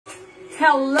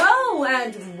Hello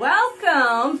and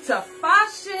welcome to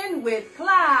Fashion with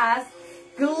Class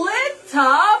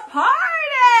Glitter Party.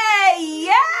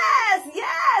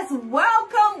 Yes,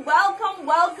 welcome.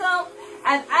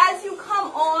 And as you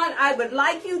come on, I would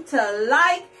like you to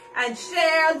like and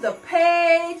share the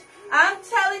page. I'm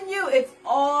telling you, it's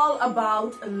all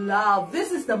about love.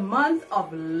 This is the month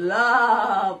of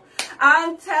love.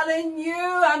 I'm telling you.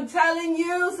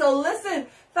 So listen,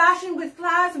 Fashion with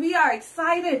Class, we are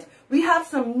excited. We have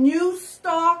some new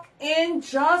stock in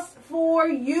just for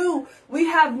you. We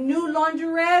have new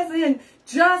lingerie in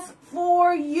just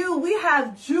for you. We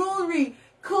have jewelry,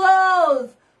 clothes,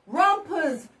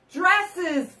 rompers,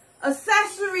 dresses,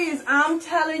 accessories. I'm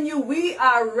telling you, we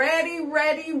are ready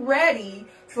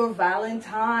for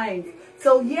Valentine's.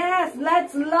 So yes,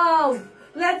 let's love,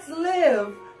 let's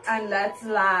live, and let's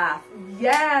laugh.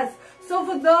 Yes. So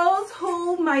for those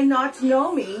who might not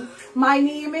know me, my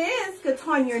name is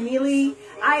Katanya Neely.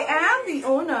 I am the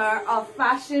owner of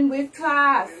Fashion with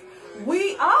Class.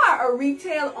 We are a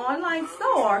retail online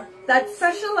store that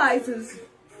specializes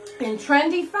in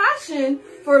trendy fashion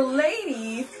for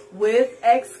ladies with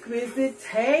exquisite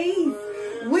taste.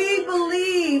 We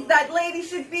believe that ladies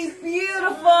should be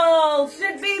beautiful,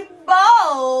 should be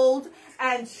bold,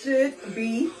 and should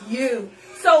be you.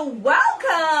 So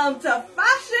welcome to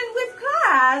Fashion with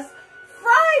Class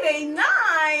Friday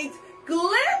night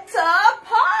glitter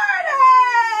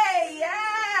party.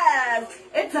 Yes,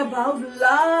 it's about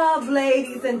love,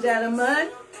 ladies and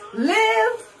gentlemen.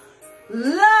 Live,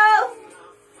 love,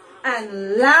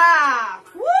 and laugh.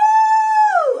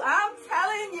 Woo! I'm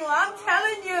telling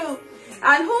you.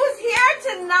 And who's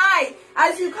here tonight?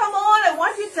 As you come on, I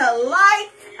want you to like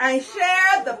and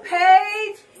share the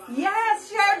page.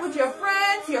 Yes, share it with your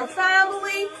friends, your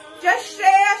family. Just share.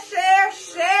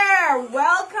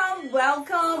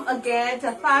 Welcome again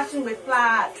to Fashion with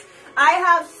Class. I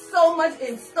have so much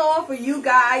in store for you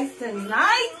guys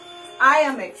tonight. I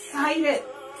am excited.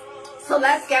 So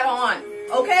let's get on.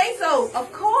 Okay, so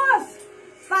of course,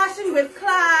 Fashion with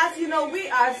Class, you know, we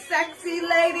are sexy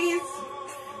ladies,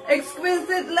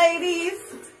 exquisite ladies,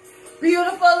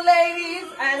 beautiful ladies,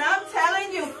 and I'm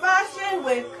telling you, Fashion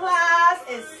with Class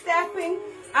is stepping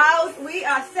out. We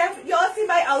are stepping. Y'all see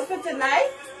my outfit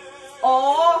tonight?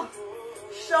 Oh,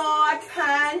 short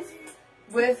pants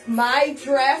with my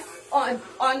dress on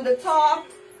the top.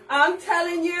 I'm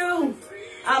telling you,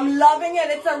 I'm loving it.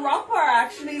 It's a romper,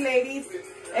 actually, ladies.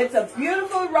 It's a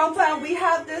beautiful romper, and we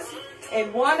have this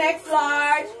in 1X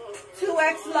large,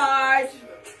 2X large,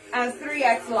 and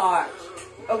 3X large.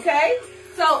 Okay?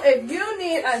 So if you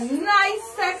need a nice,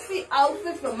 sexy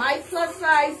outfit for my plus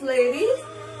size ladies,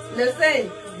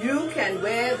 listen, you can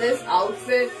wear this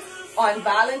outfit on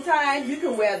Valentine's. You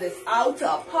can wear this out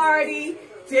to a party,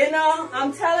 dinner.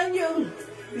 I'm telling you,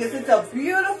 because it's a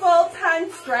beautiful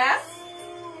pants dress.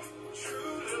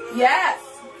 Yes,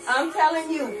 I'm telling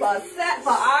you, for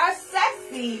our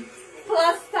sexy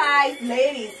plus size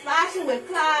ladies, Fashion with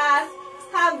Class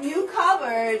have you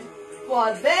covered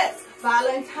for this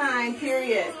Valentine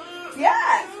period.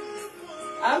 Yes,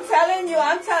 I'm telling you,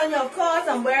 of course,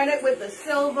 I'm wearing it with the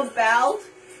silver belt,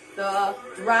 the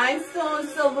rhinestone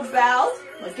silver belt.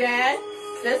 Again,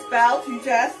 this belt, you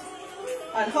just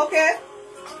unhook it,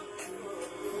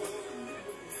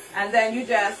 and then you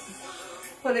just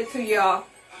put it to your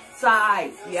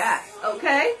side. Yes,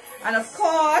 okay. And of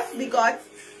course, we got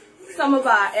some of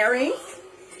our earrings,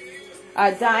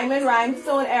 our diamond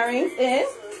rhinestone earrings in.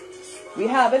 We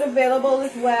have it available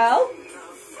as well.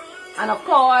 And of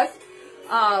course,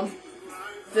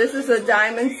 this is a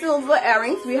diamond silver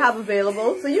earrings we have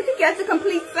available. So you can get the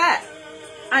complete set.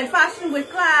 And Fashion with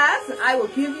Class, I will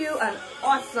give you an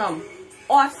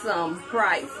awesome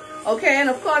price. Okay, and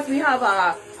of course we have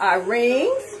our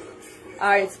rings,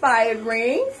 our inspired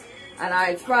rings, and our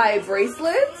inspired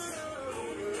bracelets.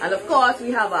 And of course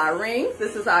we have our rings.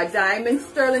 This is our diamond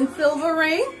sterling silver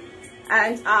ring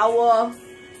and our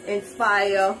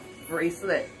inspire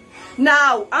bracelet.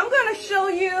 Now I'm going to show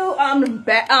you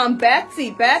Betsy.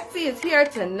 Betsy is here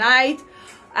tonight,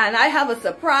 and I have a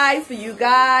surprise for you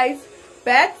guys.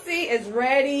 Betsy is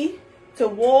ready to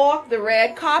walk the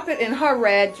red carpet in her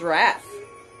red dress.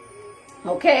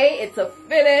 Okay, it's a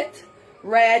fitted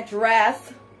red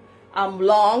dress,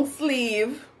 long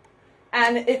sleeve,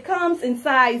 and it comes in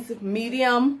size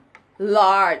medium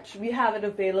large. We have it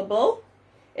available.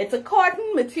 It's a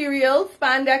cotton material,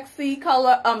 spandex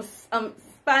color,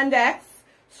 spandex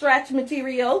stretch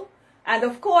material, and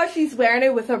of course she's wearing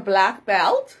it with her black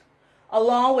belt,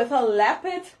 along with her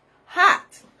leopard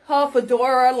hat, her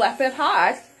fedora leopard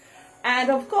hat, and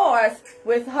of course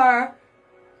with her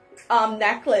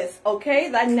necklace, okay?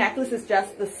 That necklace is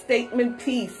just the statement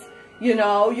piece. You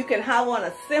know, you can have on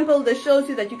a simple, this shows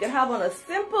you that you can have on a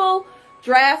simple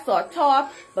dress or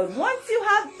top, but once you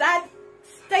have that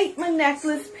statement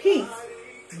necklace piece,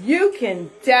 you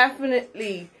can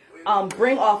definitely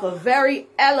bring off a very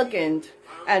elegant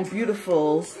and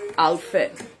beautiful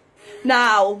outfit.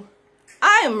 Now,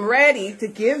 I am ready to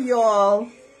give y'all,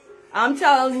 I'm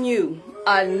telling you,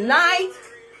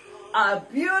 a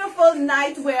beautiful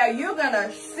night where you're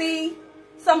gonna see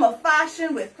some of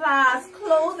Fashion with Class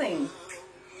clothing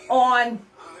on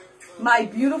my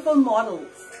beautiful models.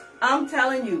 I'm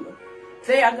telling you,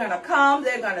 they are gonna come,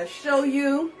 they're gonna show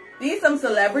you. These some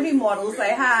celebrity models I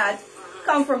had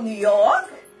come from New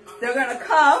York. They're gonna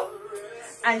come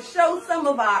and show some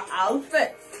of our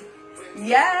outfits.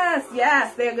 Yes,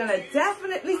 yes, they're gonna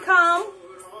definitely come.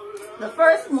 The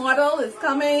first model is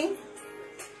coming,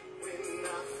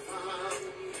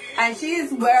 and she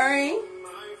is wearing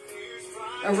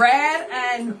a red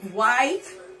and white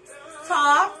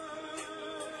top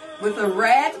with a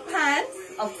red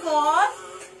pants, of course.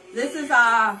 This is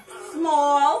our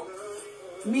small,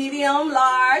 medium,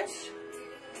 large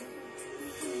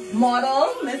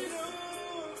model, Miss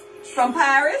from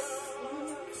Paris.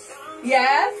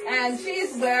 Yes, and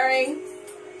she's wearing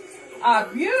a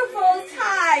beautiful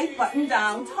tie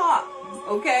button-down top,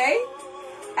 okay?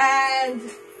 And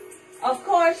of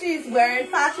course, she's wearing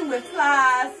Fashion with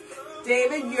Class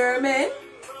David Yurman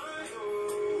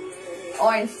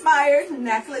or inspired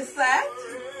necklace set,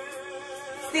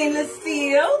 stainless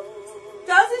steel.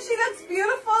 Doesn't she look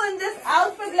beautiful in this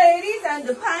outfit, ladies? And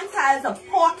the pants has a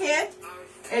pocket.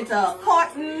 It's a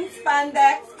cotton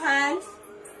spandex pants,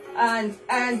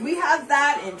 and we have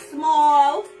that in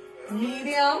small,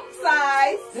 medium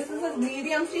size. This is a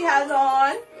medium she has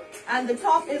on, and the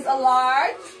top is a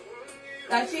large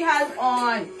that she has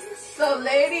on. So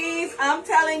ladies, I'm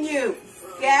telling you,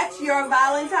 get your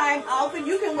Valentine outfit.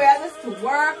 You can wear this to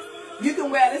work. You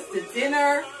can wear this to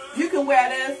dinner. You can wear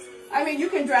this, I mean, you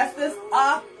can dress this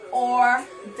up or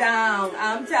down.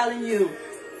 I'm telling you,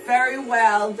 very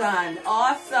well done.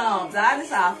 Awesome. That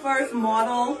is our first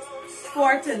model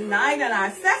for tonight. And our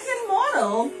second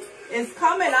model is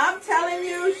coming. I'm telling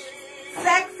you,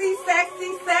 sexy,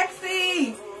 sexy,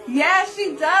 sexy. Yes,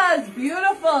 she does.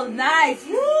 Beautiful, nice.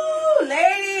 Woo,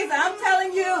 ladies, I'm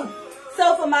telling you.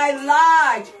 So for my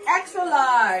large, extra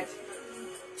large,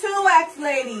 2X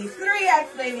ladies,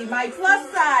 3X ladies, my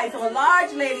plus size or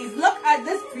large ladies, look at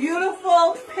this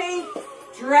beautiful pink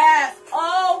dress.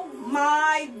 Oh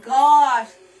my gosh.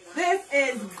 This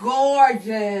is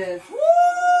gorgeous.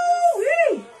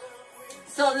 Woo-wee.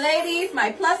 So ladies,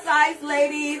 my plus size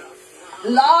ladies,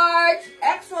 large,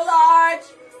 extra large,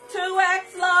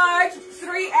 2X large,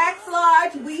 3X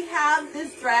large, we have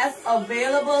this dress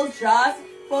available just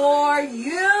for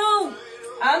you.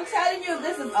 I'm telling you,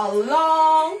 this is a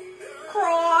long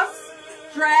cross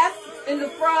dress in the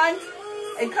front.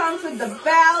 It comes with the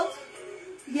belt,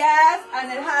 yes,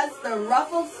 and it has the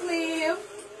ruffle sleeve.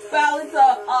 Well, it's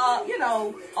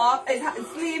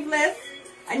it's sleeveless,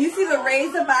 and you see the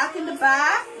razor back in the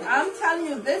back. I'm telling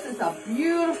you, this is a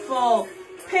beautiful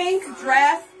pink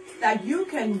dress that you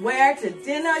can wear to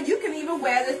dinner. You can even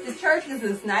wear this to church. This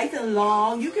is nice and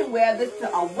long. You can wear this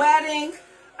to a wedding.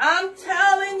 I'm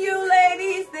telling you,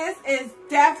 ladies, this is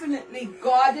definitely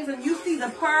gorgeous. And you see the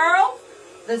pearl,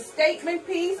 the statement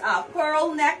piece, our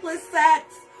pearl necklace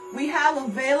sets we have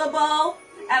available.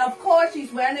 And of course,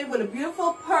 she's wearing it with a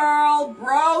beautiful pearl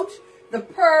brooch, the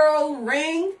pearl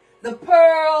ring, the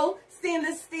pearl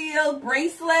stainless steel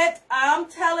bracelet. I'm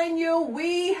telling you,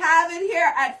 we have it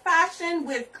here at Fashion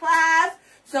with Class.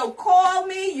 So call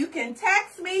me, you can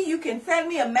text me, you can send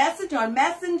me a message on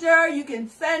Messenger, you can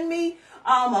send me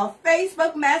a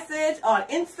Facebook message or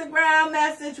Instagram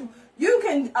message. You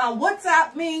can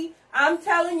WhatsApp me. I'm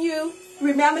telling you,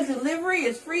 remember, delivery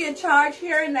is free of charge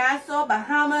here in Nassau,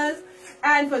 Bahamas.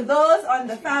 And for those on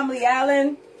the Family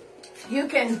Island, you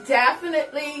can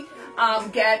definitely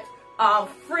get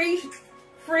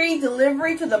free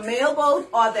delivery to the mailboat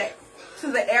or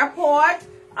to the airport.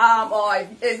 Or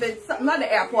if it's not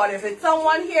the airport, if it's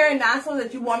someone here in Nassau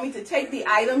that you want me to take the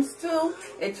items to,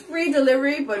 it's free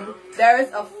delivery, but there is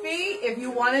a fee if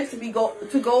you want it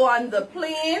to go on the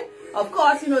plane. Of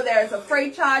course, you know, there's a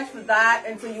freight charge for that,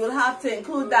 and so you'll have to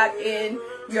include that in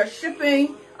your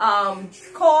shipping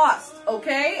cost,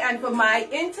 okay? And for my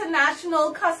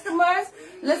international customers,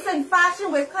 listen,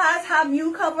 Fashion with Class have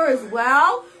you covered as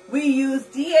well. We use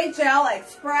DHL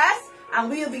Express, and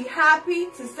we'll be happy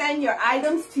to send your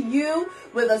items to you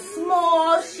with a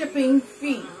small shipping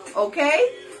fee, okay?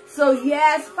 So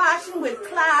yes, fashion with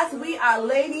class. We are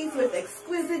ladies with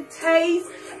exquisite taste,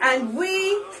 and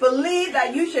we believe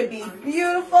that you should be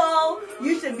beautiful,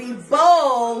 you should be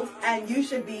bold, and you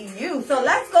should be you. So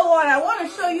let's go on. I want to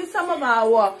show you some of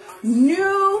our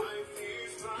new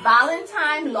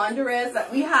Valentine lingerie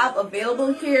that we have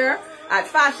available here at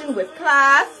Fashion with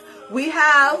Class. We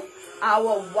have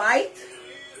our white.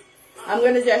 I'm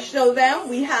going to just show them.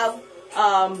 We have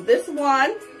this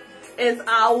one is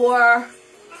our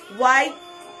white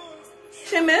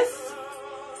chemise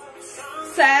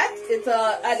set.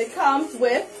 And it comes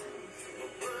with,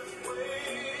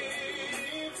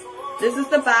 this is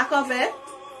the back of it.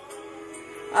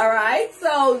 All right,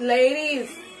 so ladies,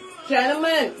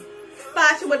 gentlemen,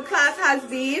 Fashion with Class has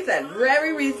these at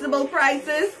very reasonable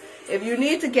prices. If you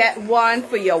need to get one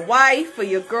for your wife, for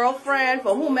your girlfriend,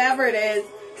 for whomever it is,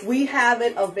 we have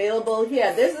it available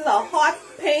here. This is a hot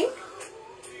pink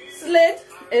slit.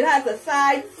 It has a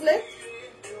side slit,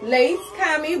 lace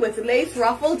cami with lace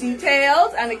ruffle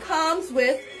details, and it comes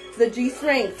with the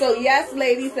G-string. So yes,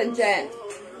 ladies and gents,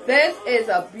 this is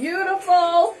a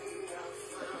beautiful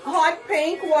hot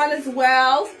pink one as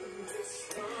well.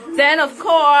 Then of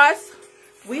course,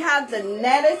 we have the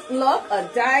netted look, a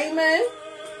diamond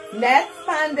net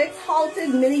spandex halted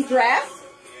mini dress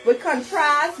with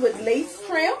contrast with lace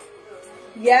trim.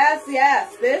 Yes,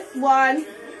 yes, this one,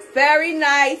 very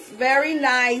nice, very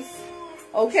nice.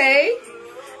 Okay,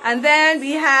 and then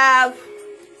we have,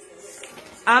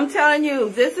 I'm telling you,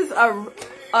 this is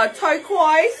a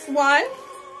turquoise one.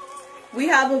 We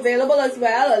have available as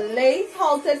well a lace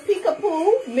halted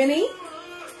peekaboo mini.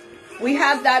 We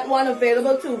have that one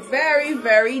available too. Very,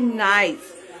 very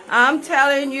nice. I'm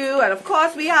telling you. And of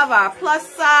course, we have our plus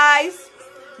size.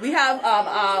 We have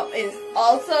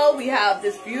also we have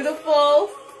this beautiful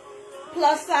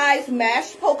plus size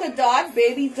mesh polka dot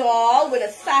baby doll with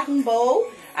a satin bow,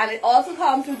 and it also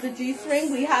comes with the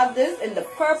G-string. We have this in the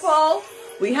purple.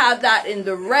 We have that in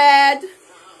the red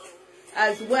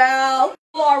as well.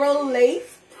 Floral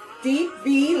lace, deep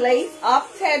V lace up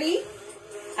teddy,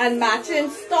 and matching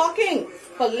stockings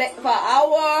for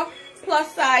our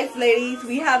plus size ladies.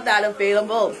 We have that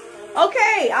available.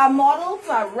 Okay, our models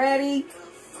are ready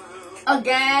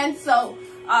again, so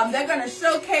they're gonna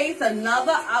showcase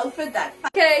another outfit that.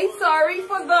 Okay, sorry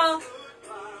for the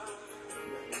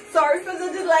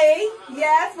delay.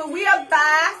 Yes, but we are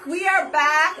back. We are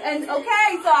back, and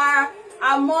okay, so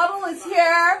our model is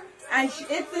here, and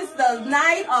it is the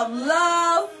night of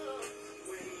love.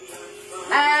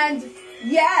 And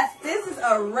yes, this is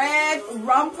a red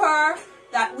romper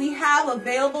that we have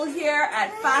available here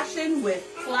at Fashion with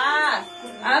Class.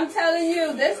 I'm telling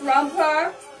you, this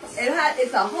romper,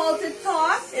 it's a halted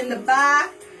top in the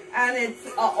back, and it's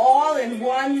all in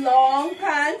one long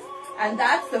pant, and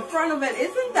that's the front of it.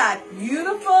 Isn't that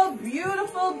beautiful,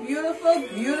 beautiful, beautiful,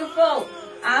 beautiful?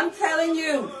 I'm telling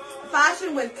you,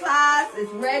 Fashion with Class is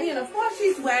ready, and of course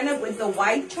she's wearing it with the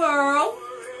white pearl,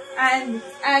 and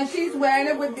she's wearing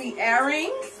it with the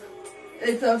earrings.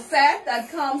 It's a set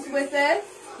that comes with it.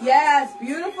 Yes,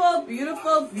 beautiful,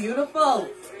 beautiful, beautiful.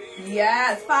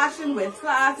 Yes, Fashion with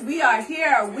Class. We are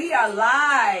here. We are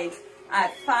live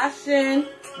at Fashion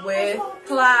with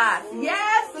Class.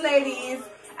 Yes, ladies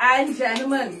and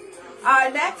gentlemen. Our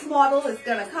next model is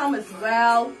going to come as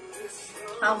well.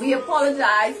 We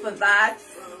apologize for that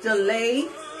delay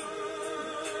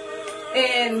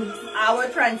in our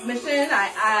transmission.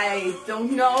 I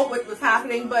don't know what was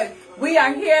happening, but we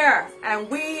are here, and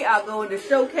we are going to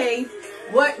showcase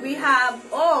what we have.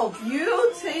 Oh,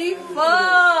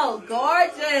 beautiful,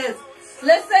 gorgeous.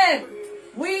 Listen,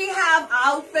 we have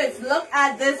outfits. Look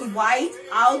at this white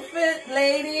outfit,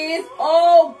 ladies.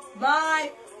 Oh my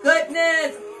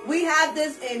goodness. We have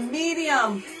this in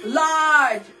medium,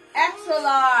 large, extra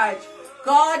large.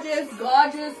 Gorgeous,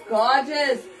 gorgeous,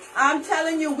 gorgeous. I'm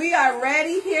telling you, we are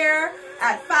ready here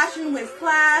at Fashion with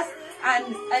Class,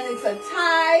 and it's a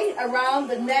tie around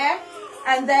the neck,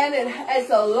 and then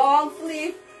it's a long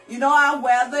sleeve. You know, our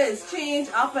weather is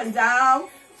changed up and down,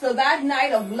 so that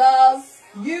night of love,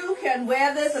 you can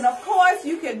wear this, and of course,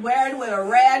 you can wear it with a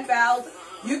red belt.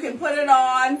 You can put it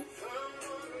on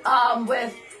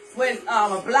with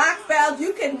a black belt.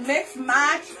 You can mix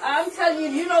match. I'm telling you,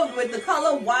 you know, with the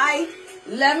color white.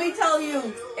 Let me tell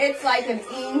you, it's like an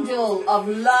angel of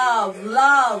love,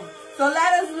 love. So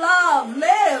let us love,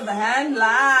 live, and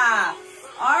laugh.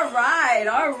 All right,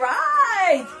 all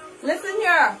right. Listen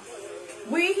here.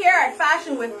 We here at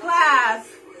Fashion with Class,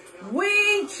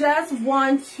 we just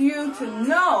want you to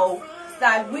know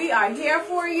that we are here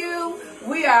for you.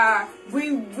 We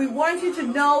want you to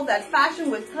know that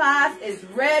Fashion with Class is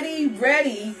ready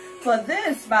for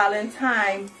this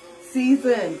Valentine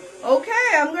season. Okay,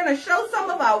 I'm going to show some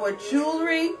of our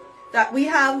jewelry that we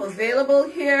have available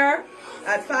here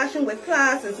at Fashion with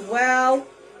Class as well.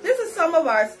 This is some of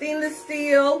our stainless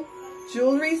steel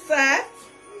jewelry sets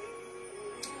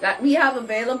that we have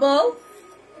available.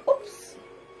 Oops.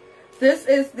 This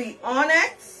is the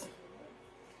onyx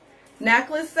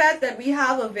necklace set that we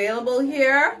have available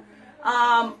here.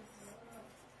 Our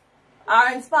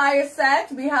Inspire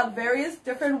set, we have various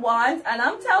different ones. And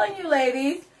I'm telling you,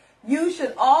 ladies, you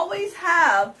should always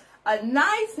have a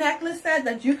nice necklace set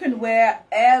that you can wear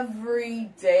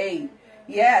every day.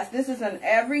 Yes, this is an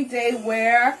everyday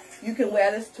wear. You can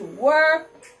wear this to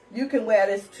work. You can wear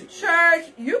this to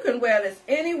church. You can wear this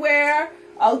anywhere,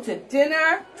 out to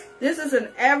dinner. This is an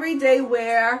everyday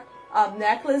wear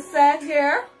necklace set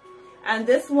here. And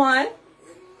this one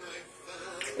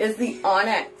is the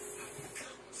onyx.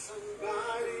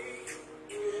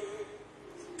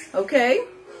 Okay,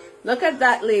 look at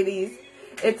that, ladies.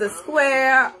 It's a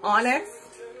square onyx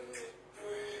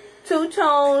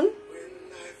two-tone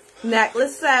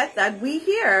necklace set that we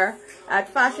here at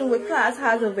Fashion with Class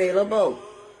has available.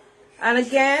 And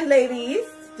again, ladies,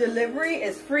 delivery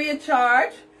is free of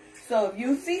charge. So if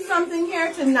you see something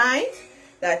here tonight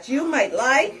that you might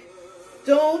like,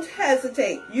 don't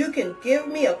hesitate. You can give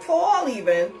me a call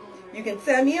even. You can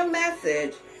send me a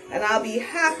message and I'll be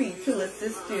happy to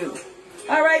assist you.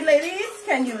 All right, ladies,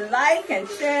 can you like and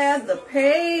share the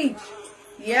page?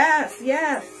 Yes,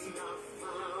 yes.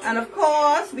 And of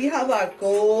course, we have our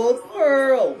gold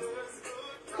pearl,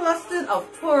 clustered of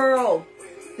pearl.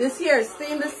 This here is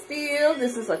stainless steel.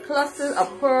 This is a clustered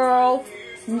of pearl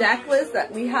necklace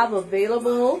that we have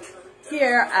available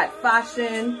here at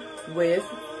Fashion with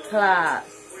Class.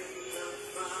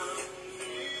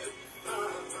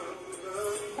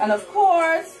 And of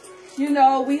course, you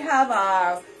know, we have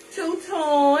our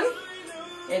two-tone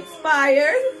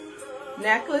inspired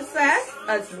necklace set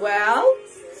as well.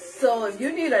 So if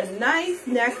you need a nice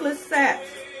necklace set,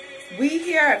 we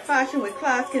here at Fashion with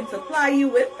Class can supply you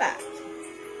with that.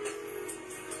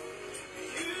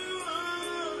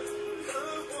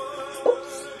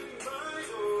 Oops.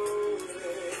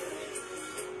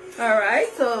 Alright,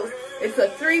 so it's a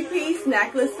three-piece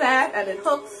necklace set and it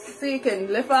hooks, so you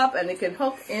can lift up and it can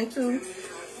hook into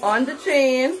on the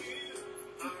chain.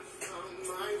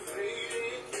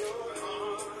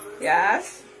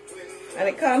 Yes, and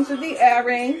it comes with the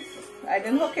earrings. I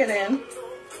didn't hook it in,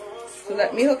 so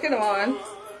let me hook it on.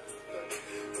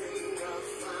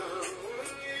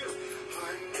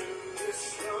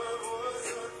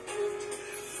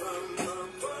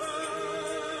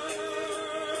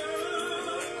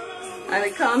 And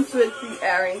it comes with the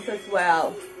earrings as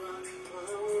well.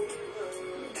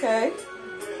 Okay.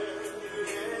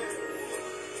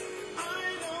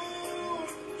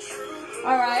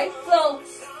 Alright, so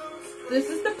this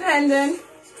is the pendant,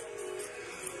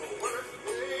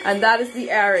 and that is the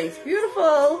earrings.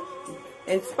 Beautiful,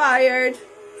 inspired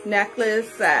necklace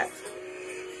set.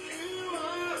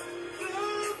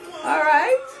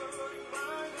 Alright,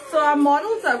 so our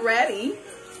models are ready.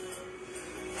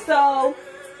 So,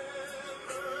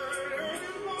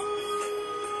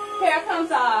 here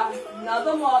comes our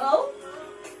another model,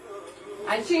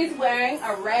 and she's wearing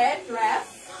a red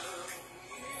dress.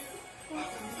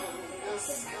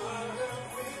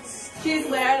 She's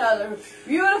wearing a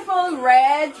beautiful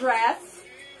red dress,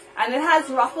 and it has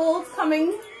ruffles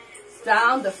coming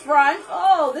down the front.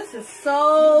 Oh, this is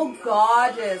so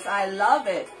gorgeous. I love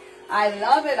it. I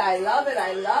love it. I love it.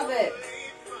 I love it.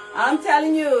 I'm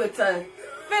telling you, it's a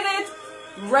fitted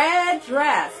red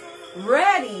dress,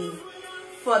 ready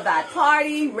for that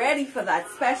party, ready for that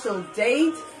special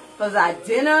date, for that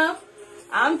dinner.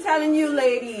 I'm telling you,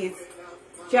 ladies,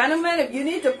 gentlemen, if you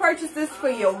need to purchase this for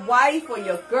your wife or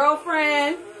your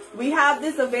girlfriend, we have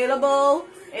this available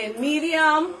in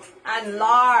medium and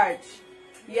large.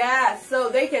 Yeah, so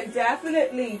they can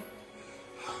definitely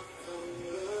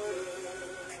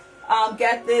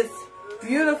get this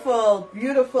beautiful,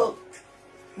 beautiful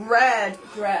red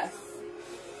dress.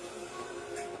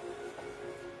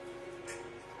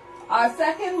 Our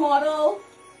second model,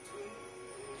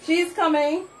 she's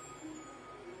coming.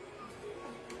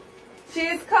 She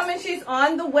is coming, she's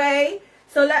on the way.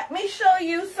 So let me show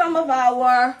you some of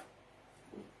our,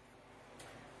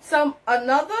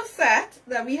 another set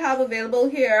that we have available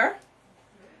here.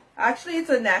 Actually, it's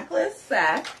a necklace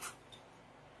set.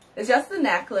 It's just a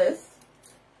necklace.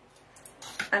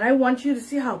 And I want you to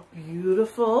see how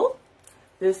beautiful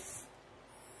this,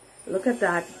 look at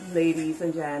that, ladies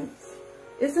and gents.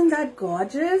 Isn't that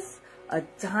gorgeous? A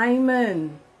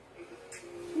diamond.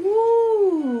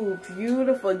 Woo,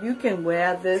 beautiful. You can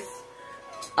wear this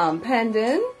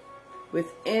pendant with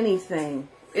anything.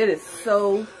 It is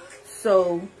so,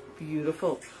 so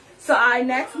beautiful. So our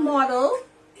next model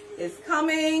is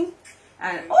coming,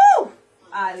 and oh,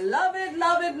 I love it,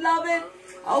 love it, love it.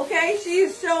 Okay,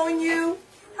 she's showing you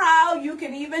how you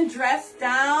can even dress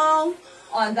down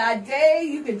on that day.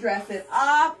 You can dress it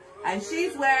up, and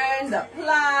she's wearing the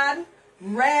plaid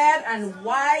red and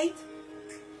white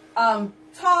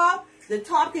top. The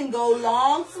top can go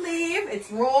long sleeve. It's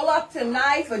roll up to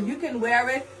nice, but you can wear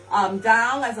it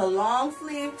down as a long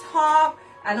sleeve top.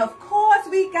 And of course,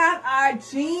 we got our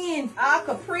jeans. Our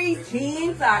capri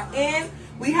jeans are in.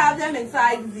 We have them in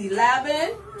sizes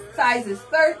 11, sizes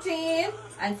 13,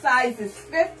 and sizes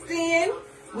 15.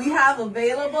 We have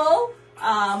available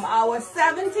our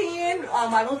 17.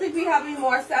 I don't think we have any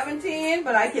more 17,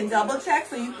 but I can double check,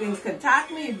 so you can contact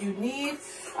me if you need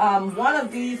one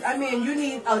of these. I mean, you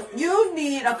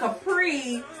need a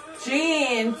capri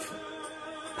jeans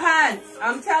pants.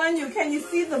 I'm telling you. Can you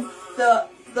see the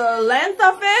length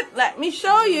of it? Let me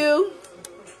show you.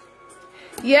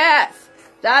 Yes,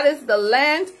 that is the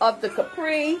length of the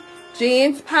capri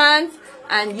jeans pants.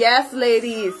 And yes,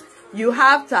 ladies, you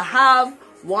have to have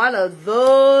one of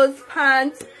those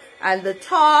pants. And the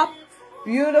top,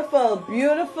 beautiful,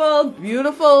 beautiful,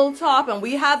 beautiful top. And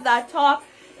we have that top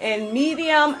in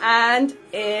medium and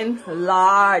in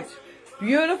large.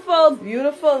 Beautiful,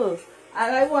 beautiful.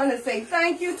 And I want to say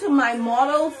thank you to my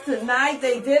models tonight.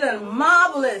 They did a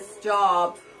marvelous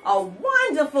job, a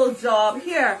wonderful job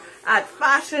here at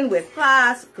Fashion with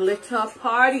Class Glitter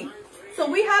Party. So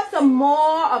we have some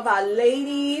more of our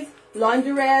ladies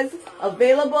lingeries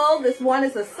available. This one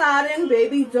is a satin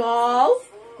baby doll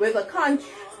with a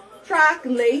contract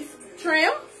lace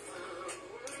trim.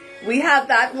 We have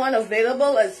that one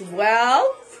available as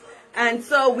well. And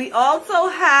so we also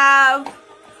have,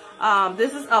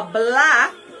 this is a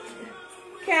black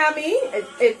cami.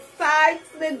 It's side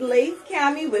slit lace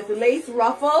cami with lace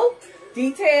ruffle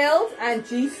details and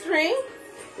G-string.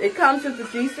 It comes with the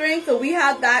G-string, so we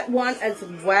have that one as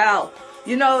well.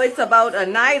 You know, it's about a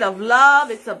night of love.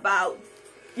 It's about,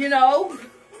 you know,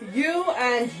 you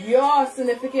and your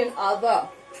significant other.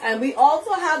 And we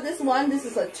also have this one. This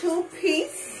is a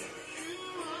two-piece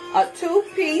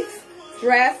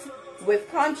dress with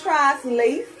contrast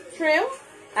lace trim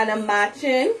and a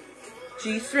matching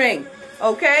G-string.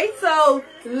 Okay, so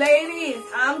ladies,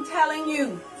 I'm telling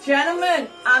you, gentlemen,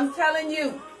 I'm telling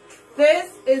you,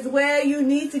 this is where you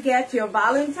need to get your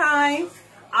Valentine's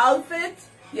outfit,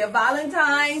 your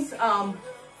Valentine's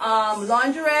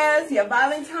lingerie, your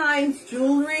Valentine's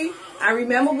jewelry. And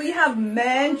remember, we have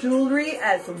men jewelry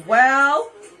as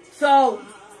well. So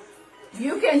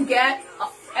you can get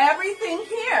everything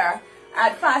here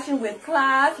at Fashion with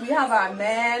Class. We have our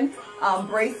men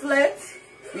bracelets.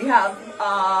 We have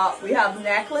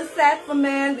necklace set for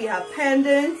men. We have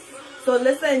pendants. So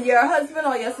listen, your husband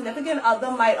or your significant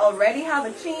other might already have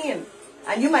a chain,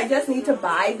 and you might just need to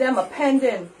buy them a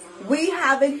pendant. We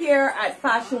have it here at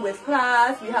Fashion with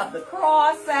Class. We have the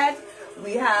cross set.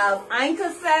 We have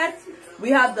anchor set. We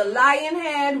have the lion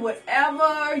head.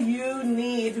 Whatever you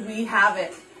need, we have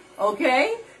it.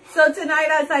 Okay? So tonight,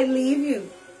 as I leave you,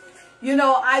 you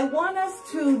know, I want us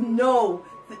to know,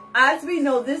 as we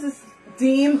know, this is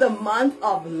deemed the month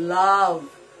of love.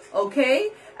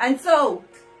 Okay? And so,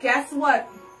 guess what?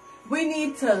 We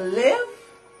need to live,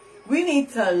 we need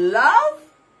to love,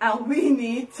 and we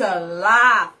need to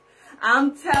laugh.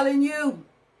 I'm telling you,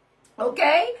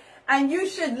 okay? And you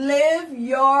should live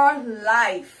your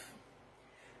life.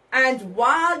 And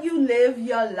while you live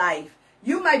your life,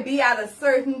 you might be at a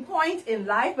certain point in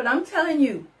life, but I'm telling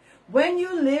you, when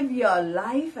you live your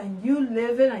life and you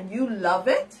live it and you love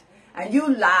it and you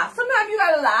laugh, sometimes you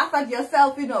gotta laugh at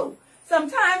yourself, you know.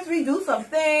 Sometimes we do some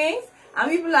things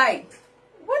and we be like,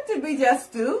 what did we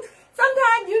just do?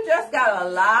 Sometimes you just gotta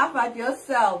laugh at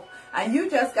yourself and you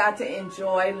just got to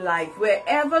enjoy life.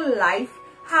 Wherever life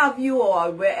have you,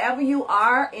 or wherever you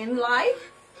are in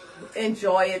life,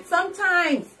 enjoy it.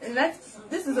 Sometimes, and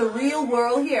this is a real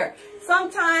world here,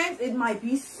 sometimes it might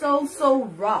be so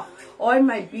rough, or it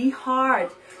might be hard.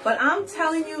 But I'm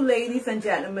telling you, ladies and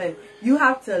gentlemen, you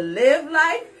have to live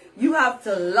life, you have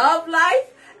to love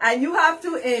life, and you have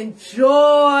to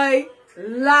enjoy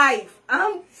life.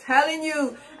 I'm telling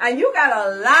you, and you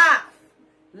gotta laugh.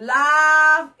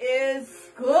 Laugh is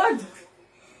good.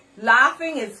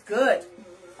 Laughing is good.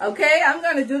 Okay, I'm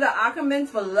going to do the acronyms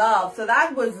for love. So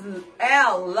that was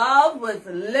L. Love was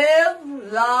live,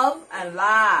 love, and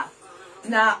laugh.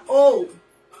 Now, O.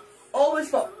 O is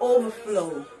for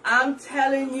overflow. I'm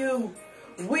telling you,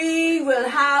 we will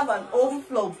have an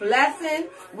overflow blessing.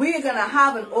 We are going to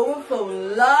have an overflow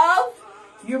love.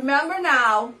 You remember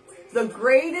now, the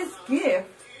greatest gift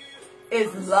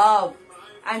is love.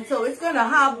 And so you're going to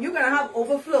have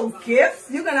overflow gifts.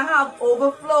 You're going to have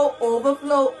overflow,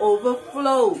 overflow,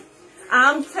 overflow.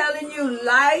 I'm telling you,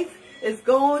 life is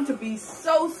going to be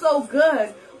so, so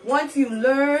good once you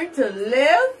learn to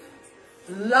live,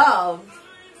 love,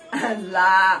 and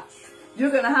laugh.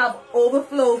 You're going to have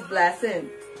overflow blessing.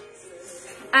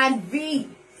 And V,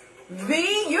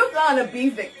 you're going to be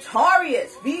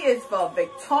victorious. V is for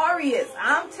victorious.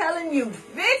 I'm telling you,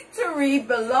 victory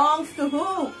belongs to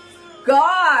who?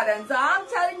 God. And so I'm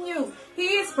telling you, He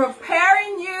is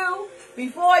preparing you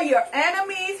before your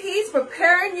enemies. He's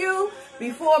preparing you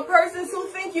before persons who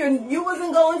think you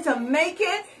wasn't going to make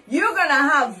it. You're going to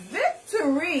have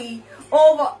victory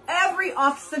over every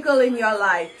obstacle in your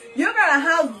life. You're going to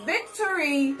have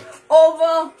victory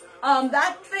over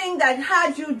that thing that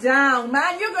had you down.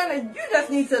 Man, you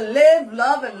just need to live,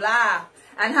 love, and laugh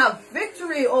and have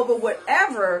victory over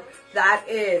whatever that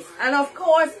is. And of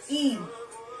course, E,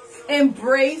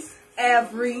 embrace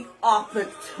every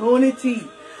opportunity.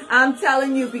 I'm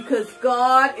telling you, because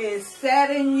God is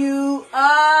setting you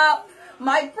up.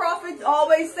 My prophets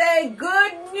always say,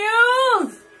 good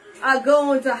news are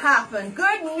going to happen.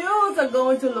 Good news are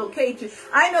going to locate you.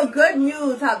 I know good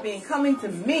news have been coming to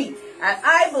me. And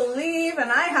I believe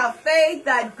and I have faith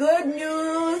that good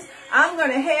news, I'm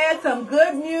going to hear some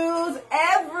good news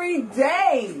every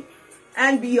day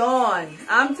and beyond.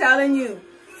 I'm telling you.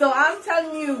 So I'm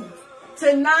telling you,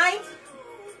 tonight,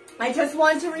 I just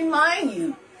want to remind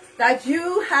you that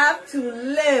you have to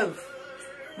live.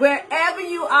 Wherever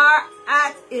you are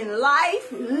at in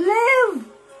life, live.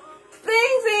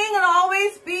 Things ain't gonna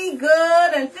always be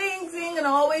good and things ain't gonna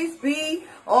always be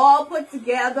all put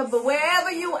together. But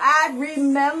wherever you at,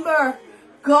 remember,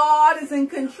 God is in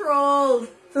control.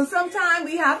 So sometimes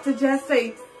we have to just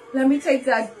say, let me take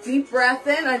that deep breath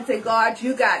in and say, God,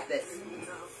 you got this.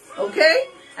 Okay?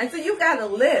 And so you got to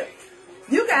live.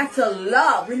 You got to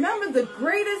love. Remember, the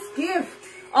greatest gift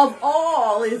of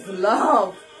all is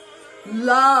love.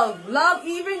 Love. Love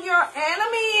even your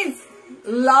enemies.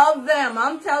 Love them.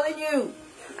 I'm telling you.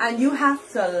 And you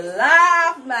have to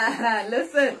laugh, man.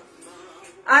 Listen,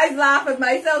 I laugh at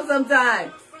myself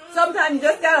sometimes. Sometimes you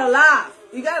just got to laugh.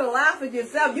 You got to laugh at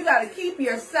yourself. You got to keep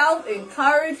yourself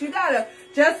encouraged. You got to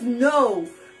just know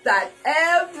that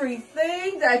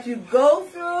everything that you go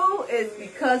through is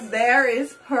because there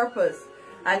is purpose.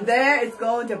 And there is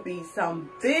going to be some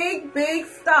big, big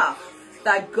stuff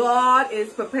that God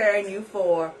is preparing you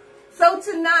for. So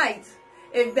tonight,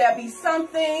 if there be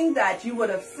something that you would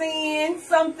have seen,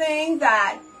 something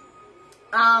that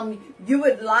you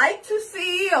would like to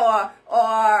see or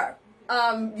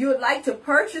you would like to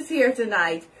purchase here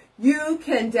tonight, you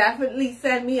can definitely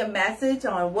send me a message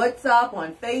on WhatsApp,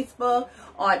 on Facebook,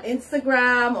 on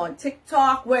Instagram, on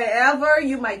TikTok, wherever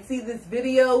you might see this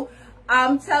video.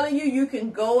 I'm telling you, you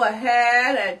can go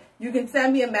ahead and you can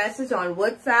send me a message on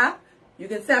WhatsApp. You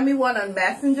can send me one on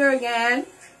Messenger again.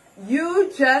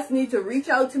 You just need to reach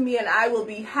out to me and I will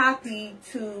be happy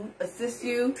to assist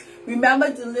you.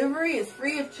 Remember, delivery is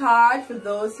free of charge for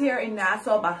those here in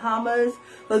Nassau, Bahamas.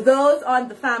 For those on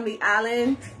the Family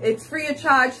Island, it's free of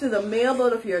charge to the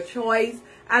mailboat of your choice.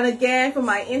 And again, for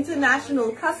my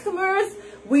international customers,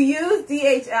 we use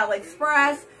DHL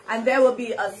Express and there will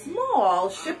be a small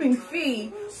shipping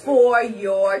fee for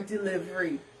your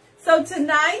delivery. So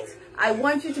tonight, I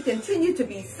want you to continue to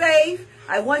be safe.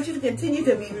 I want you to continue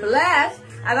to be blessed.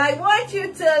 And I want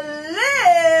you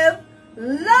to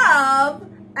live, love,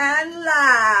 and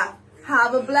laugh.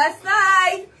 Have a blessed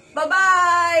night.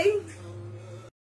 Bye-bye.